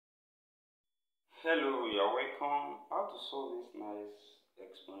Hello, you're welcome. How to solve this nice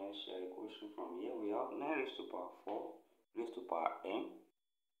exponential equation from here? We have 9 raised to power 4 raised to power m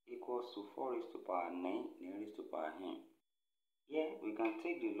equals to 4 raised to power 9 raised to power m. Here we can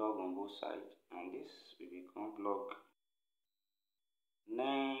take the log on both sides, and this will become log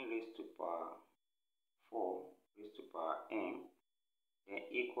 9 raised to power 4 raised to power m, then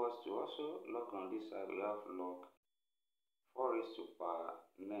equals to also log on this side. We have log 4 raised to power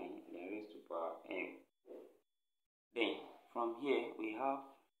 9 then raised to power m. Then from here we have,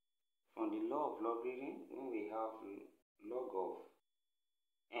 from the law of logarithm, when we have log of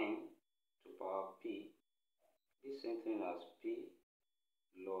n to power p, this same thing as p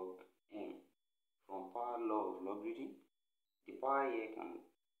log n. From power law of logarithm, the power here can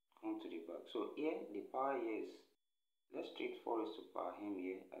come to the back. So here the power here is, let's treat 4 raised to power m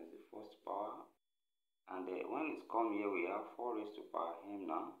here as the first power, and when it's come here we have 4 raised to power m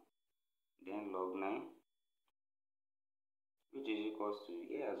now, then log 9, which is equals to,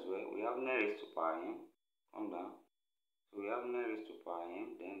 here as well we have 9 raised to power m, come down, so we have 9 raised to power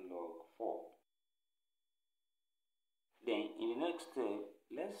m, then log 4. Then in the next step,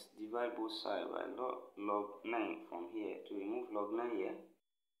 let's divide both sides by log 9 from here to remove log 9 here.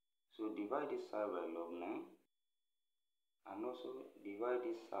 So divide this side by log 9, and also divide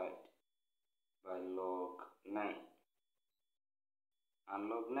this side by log 9, and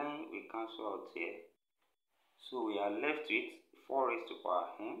log 9 we cancel out here, so we are left with 4 raised to power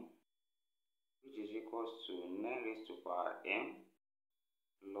m, which is equals to 9 raised to power m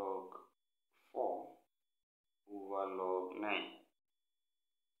log 4 over log 9.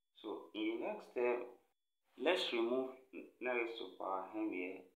 So in the next step, let's remove 9 raised to power m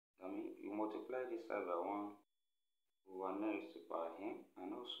here. I mean, you multiply this side by 1 over 9 raised to power m,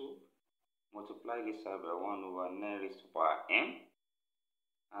 and also multiply this side by 1 over 9 raised to power m,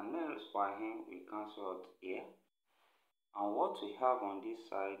 and 9 raised to power m we cancel out here, and what we have on this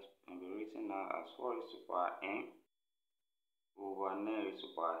side can be written now as 4 raised to power m over 9 raised to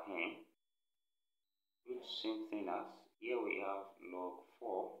power m, which same thing as, here we have log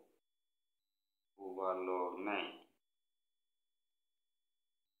 4 over log 9.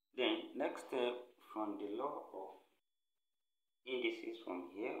 Then next step, from the law of indices from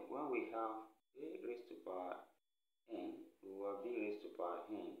here, when we have a raised to power n over b raised to power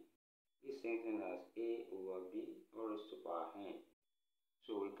n, the same thing as a over b all raised to power n.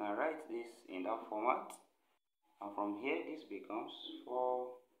 So we can write this in that format, and from here this becomes 4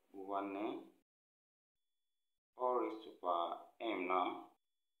 over 9 all raised to power m now,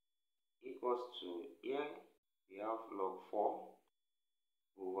 equals to, here we have log 4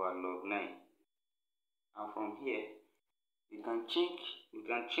 over log 9, and from here we can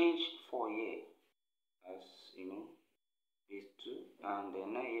change 4 here as, base 2, and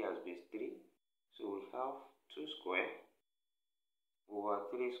then 9 here as base 3. So we have 2 square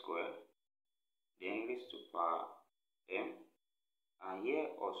over 3 square, then raised to power m, and here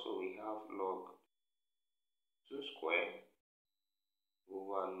also we have log 2 square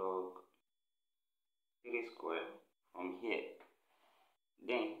over log 3 square from here.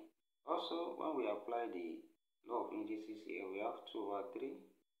 Then also when we apply the law of indices here, we have 2 over 3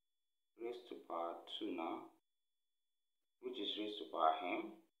 raised to power 2 now, which is raised to power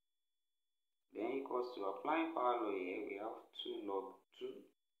m, then equals to, applying power law here, we have 2 log 2,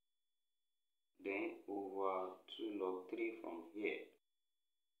 then over 2 log 3 from here.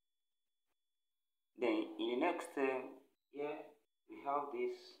 Then in the next step, here we have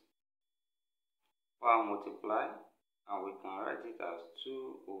this power multiply, and we can write it as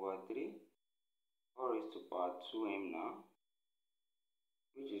 2 over 3 all raised to power 2m now,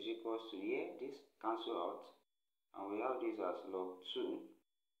 which is equals to, here this cancel out, and we have this as log 2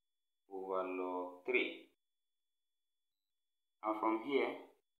 over log 3. And from here,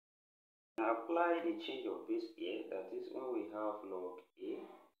 we apply the change of base here, that is when we have log a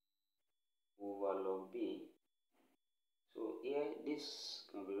over log b. So here this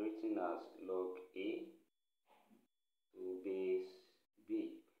can be written as log a to base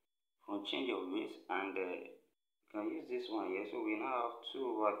b from change of base, and you can use this one here. So we now have 2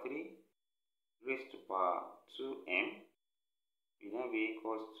 over 3 raised to power 2m, will then be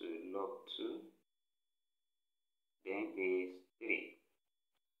equals to log 2 then base 3.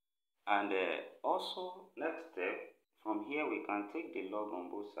 And also next step, from here we can take the log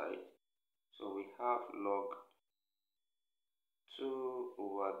on both sides. So we have log 2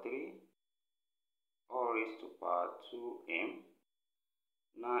 over 3 all raised to power 2m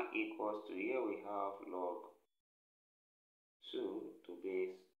now equals to, here we have log 2 to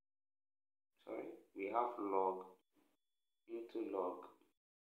base, we have log into log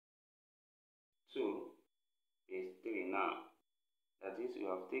now. That is, we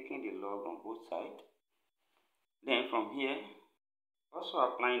have taken the log on both sides. Then from here, also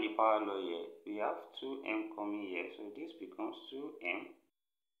applying the power law here, we have 2m coming here, so this becomes 2m,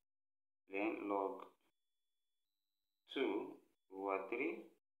 then log 2 over 3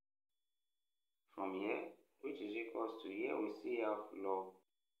 from here, which is equals to, here we still have log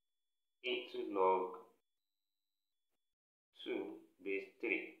into log 2 base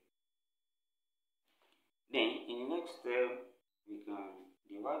 3. Then in the next step, we can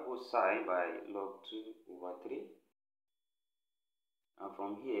divide both sides by log 2 over 3. And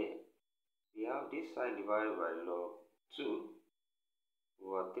from here, we have this side divided by log 2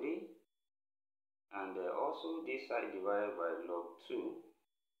 over 3. And also this side divided by log 2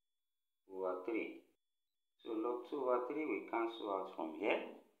 over 3. So log 2 over 3 will cancel out from here.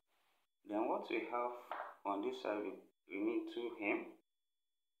 Then what we have on this side will remain 2m,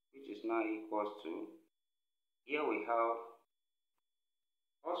 which is now equals to, here we have,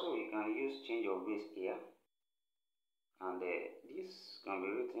 also we can use change of base here, and this can be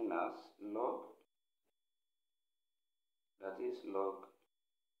written as log, that is log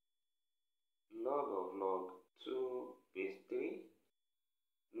of log 2 base 3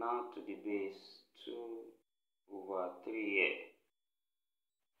 now to the base 2 over 3 here.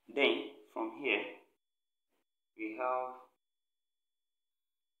 Then from here we have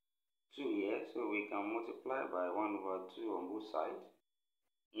 2 here, so we can multiply by 1 over 2 on both sides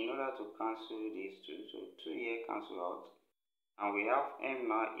in order to cancel these two. So 2 here cancel out, and we have m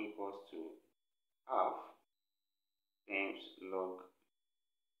now equals to half times log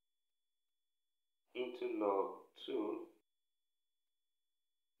into log 2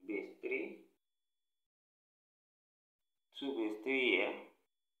 base 3, 2 base 3 here,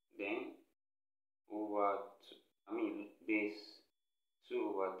 then over base 2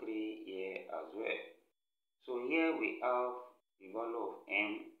 over 3 here as well. So here we have the value of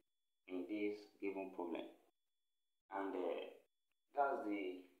m in this given problem, and that's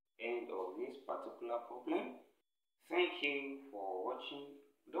the end of this particular problem. Thank you for watching.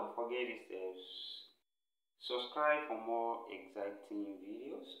 Don't forget to subscribe for more exciting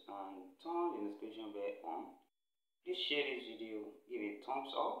videos and turn the notification bell on. Please share this video, give a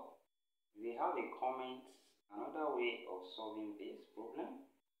thumbs up. If you have a comment, another way of solving this problem,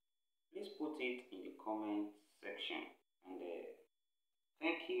 please put it in the comment section. And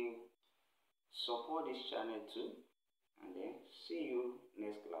thank you. Support this channel too, and then see you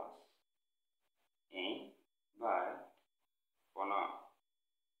next class, and bye for now.